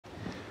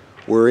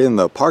We're in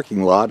the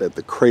parking lot at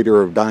the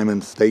Crater of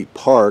Diamonds State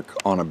Park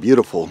on a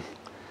beautiful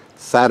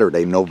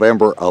Saturday,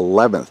 November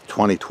 11th,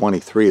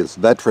 2023. It's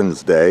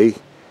Veterans Day,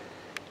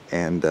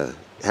 and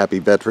happy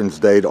Veterans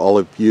Day to all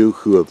of you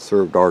who have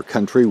served our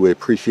country. We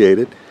appreciate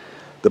it.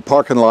 The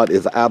parking lot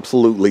is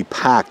absolutely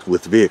packed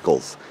with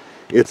vehicles.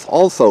 It's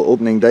also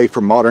opening day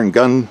for modern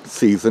gun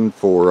season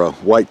for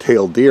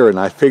white-tailed deer, and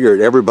I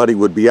figured everybody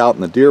would be out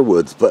in the deer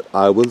woods, but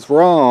I was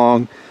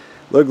wrong.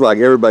 Looks like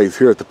everybody's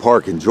here at the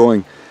park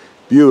enjoying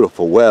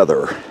beautiful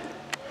weather,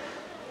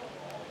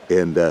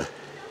 and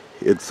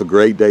it's a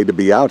great day to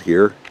be out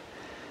here,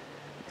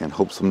 and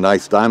hope some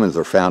nice diamonds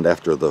are found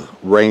after the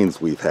rains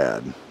we've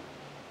had.